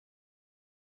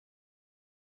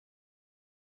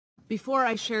Before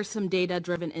I share some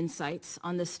data-driven insights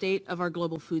on the state of our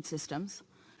global food systems,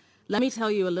 let me tell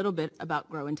you a little bit about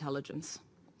Grow Intelligence.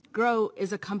 Grow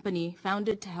is a company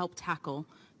founded to help tackle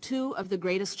two of the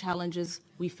greatest challenges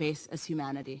we face as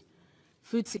humanity: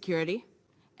 food security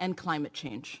and climate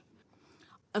change.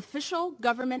 Official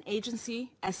government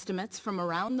agency estimates from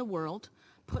around the world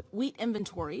put wheat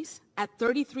inventories at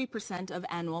 33% of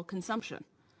annual consumption.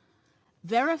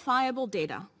 Verifiable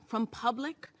data from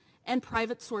public and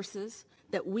private sources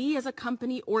that we as a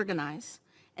company organize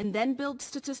and then build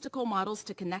statistical models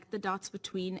to connect the dots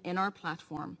between in our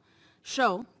platform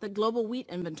show that global wheat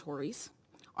inventories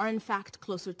are in fact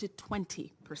closer to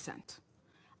 20%,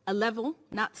 a level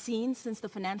not seen since the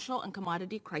financial and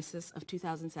commodity crisis of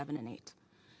 2007 and 8.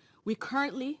 We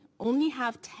currently only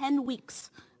have 10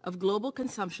 weeks of global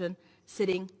consumption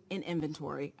sitting in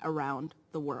inventory around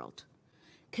the world.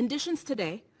 Conditions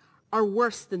today are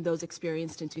worse than those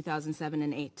experienced in 2007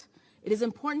 and 8. It is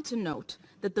important to note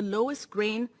that the lowest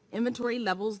grain inventory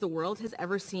levels the world has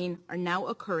ever seen are now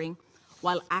occurring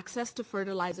while access to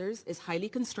fertilizers is highly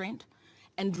constrained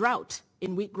and drought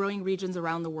in wheat-growing regions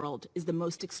around the world is the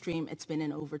most extreme it's been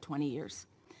in over 20 years.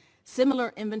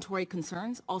 Similar inventory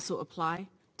concerns also apply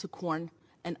to corn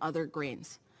and other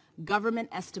grains. Government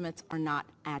estimates are not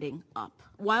adding up.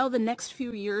 While the next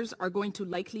few years are going to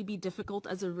likely be difficult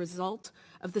as a result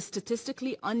of the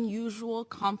statistically unusual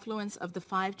confluence of the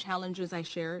 5 challenges I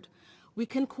shared, we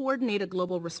can coordinate a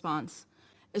global response,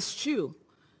 eschew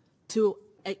to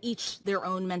each their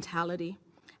own mentality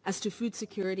as to food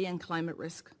security and climate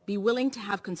risk, be willing to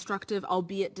have constructive,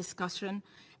 albeit discussion,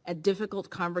 and difficult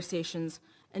conversations,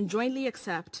 and jointly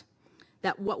accept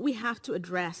that what we have to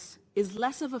address is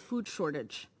less of a food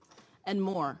shortage and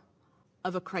more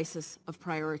of a crisis of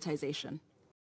prioritization.